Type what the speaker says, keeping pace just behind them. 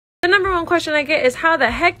number one question I get is, how the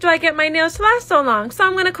heck do I get my nails to last so long? So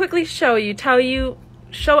I'm going to quickly show and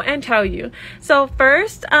tell you. So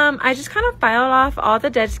first, I just kind of filed off all the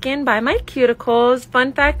dead skin by my cuticles.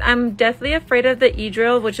 Fun fact, I'm deathly afraid of the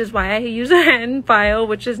e-drill, which is why I use a hand file,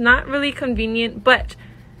 which is not really convenient, but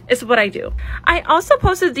it's what I do. I also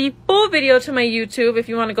posted the full video to my YouTube if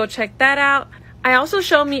you want to go check that out. I also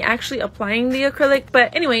show me actually applying the acrylic,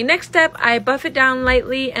 but anyway, next step, I buff it down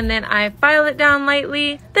lightly and then I file it down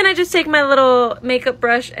lightly. Then I just take my little makeup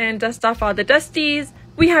brush and dust off all the dusties.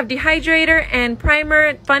 We have dehydrator and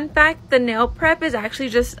primer. Fun fact, the nail prep is actually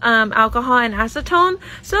just alcohol and acetone.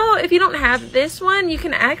 So if you don't have this one, you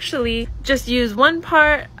can actually just use 1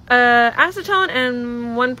 part acetone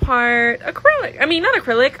and 1 part acrylic. I mean, not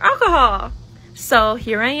acrylic, alcohol. So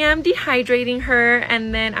here I am dehydrating her,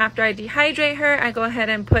 and then after I dehydrate her, I go ahead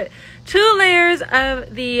and put 2 layers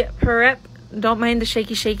of the prep. Don't mind the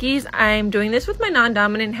shakies. I'm doing this with my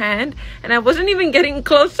non-dominant hand, and I wasn't even getting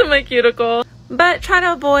close to my cuticle. But try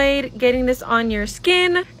to avoid getting this on your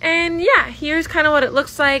skin. And yeah, here's kind of what it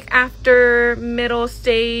looks like after, middle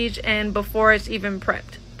stage, and before it's even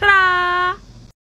prepped. Ta-da!